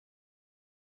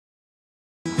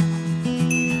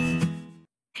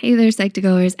Hey there,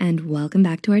 Psych2Goers, and welcome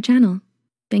back to our channel.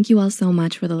 Thank you all so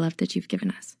much for the love that you've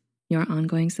given us. Your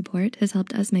ongoing support has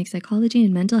helped us make psychology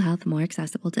and mental health more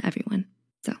accessible to everyone.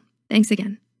 So thanks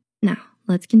again. Now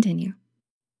let's continue.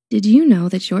 Did you know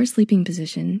that your sleeping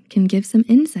position can give some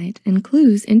insight and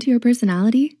clues into your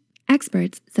personality?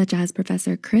 Experts such as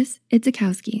Professor Chris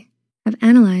Idzikowski have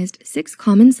analyzed 6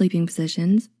 common sleeping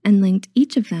positions and linked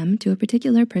each of them to a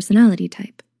particular personality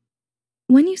type.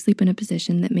 When you sleep in a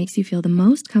position that makes you feel the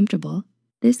most comfortable,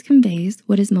 this conveys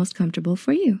what is most comfortable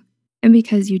for you. And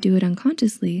because you do it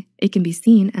unconsciously, it can be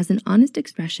seen as an honest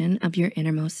expression of your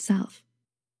innermost self.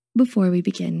 Before we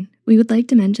begin, we would like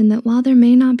to mention that while there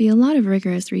may not be a lot of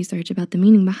rigorous research about the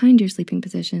meaning behind your sleeping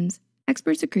positions,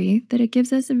 experts agree that it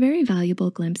gives us a very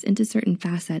valuable glimpse into certain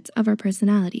facets of our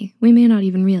personality we may not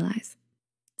even realize.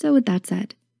 So with that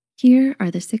said, here are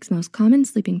the 6 most common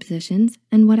sleeping positions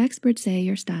and what experts say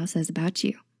your style says about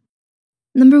you.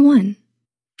 Number 1,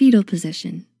 fetal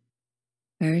position.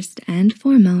 First and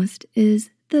foremost is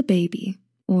the baby,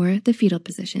 or the fetal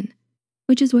position,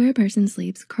 which is where a person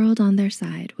sleeps curled on their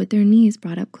side with their knees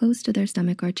brought up close to their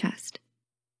stomach or chest.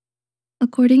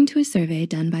 According to a survey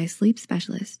done by sleep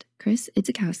specialist Chris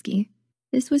Idzikowski,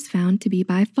 this was found to be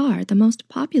by far the most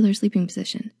popular sleeping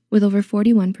position, with over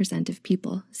 41% of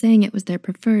people saying it was their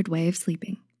preferred way of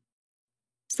sleeping.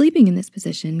 Sleeping in this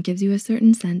position gives you a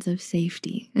certain sense of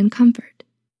safety and comfort.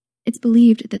 It's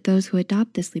believed that those who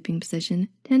adopt this sleeping position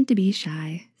tend to be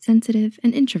shy, sensitive,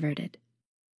 and introverted.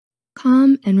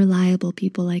 Calm and reliable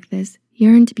people like this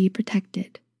yearn to be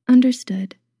protected,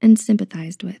 understood, and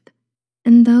sympathized with.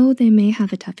 And though they may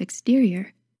have a tough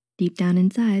exterior, deep down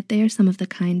inside, they are some of the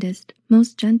kindest,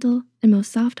 most gentle, and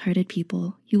most soft-hearted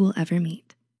people you will ever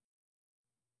meet.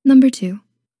 Number 2,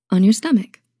 on your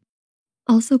stomach.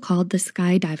 Also called the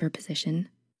skydiver position,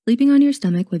 sleeping on your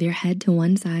stomach with your head to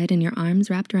one side and your arms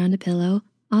wrapped around a pillow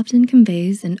often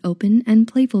conveys an open and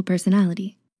playful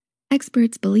personality.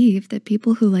 Experts believe that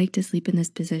people who like to sleep in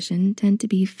this position tend to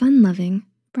be fun-loving,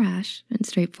 brash, and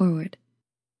straightforward.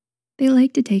 They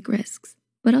like to take risks,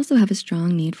 but also have a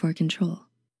strong need for control.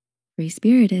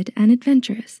 Free-spirited and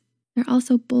adventurous, they're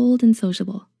also bold and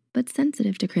sociable, but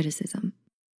sensitive to criticism.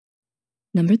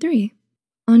 Number 3,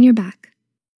 on your back.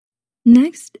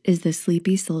 Next is the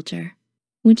sleepy soldier,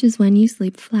 which is when you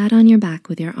sleep flat on your back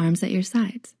with your arms at your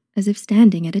sides, as if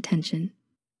standing at attention.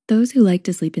 Those who like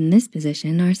to sleep in this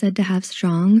position are said to have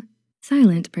strong,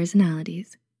 silent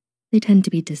personalities. They tend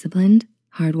to be disciplined,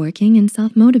 hardworking, and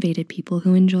self-motivated people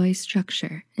who enjoy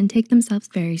structure and take themselves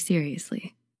very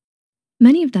seriously.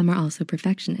 Many of them are also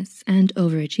perfectionists and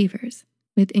overachievers,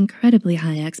 with incredibly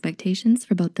high expectations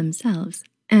for both themselves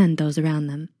and those around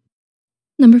them.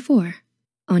 Number 4,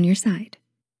 on your side.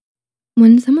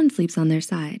 When someone sleeps on their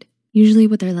side, usually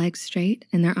with their legs straight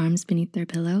and their arms beneath their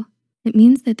pillow, it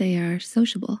means that they are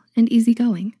sociable and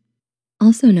easygoing.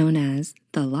 Also known as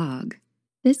the log,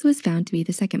 this was found to be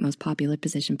the 2nd most popular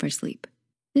position for sleep.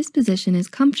 This position is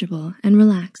comfortable and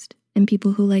relaxed, and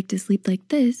people who like to sleep like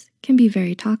this can be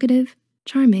very talkative,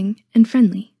 charming, and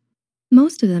friendly.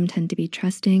 Most of them tend to be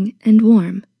trusting and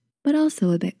warm, but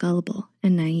also a bit gullible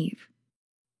and naive.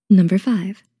 Number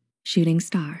 5, shooting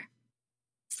star.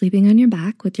 Sleeping on your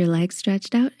back with your legs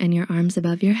stretched out and your arms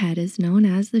above your head is known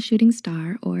as the shooting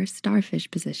star or starfish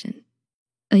position.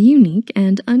 A unique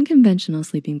and unconventional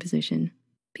sleeping position.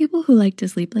 People who like to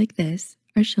sleep like this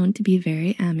are shown to be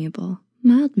very amiable,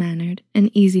 mild-mannered,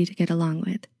 and easy to get along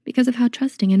with because of how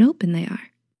trusting and open they are.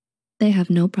 They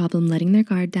have no problem letting their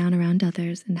guard down around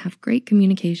others and have great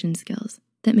communication skills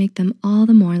that make them all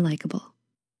the more likable.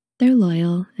 They're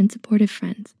loyal and supportive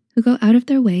friends who go out of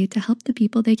their way to help the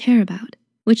people they care about,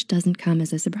 which doesn't come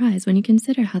as a surprise when you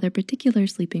consider how their particular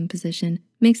sleeping position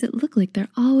makes it look like they're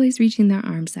always reaching their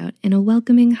arms out in a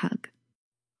welcoming hug.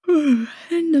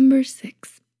 And number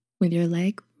 6, with your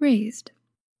leg raised.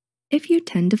 If you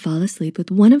tend to fall asleep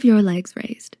with one of your legs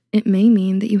raised, it may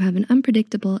mean that you have an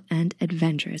unpredictable and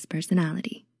adventurous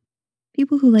personality.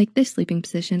 People who like this sleeping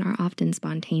position are often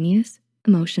spontaneous,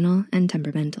 emotional, and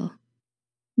temperamental.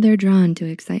 They're drawn to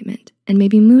excitement and may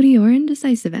be moody or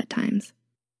indecisive at times.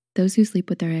 Those who sleep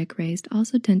with their leg raised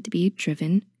also tend to be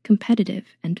driven, competitive,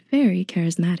 and very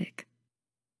charismatic.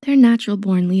 They're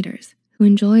natural-born leaders who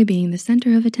enjoy being the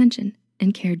center of attention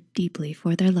and care deeply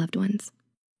for their loved ones.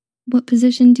 What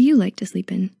position do you like to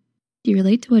sleep in? Do you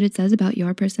relate to what it says about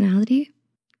your personality?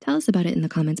 Tell us about it in the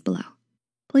comments below.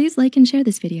 Please like and share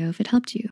this video if it helped you,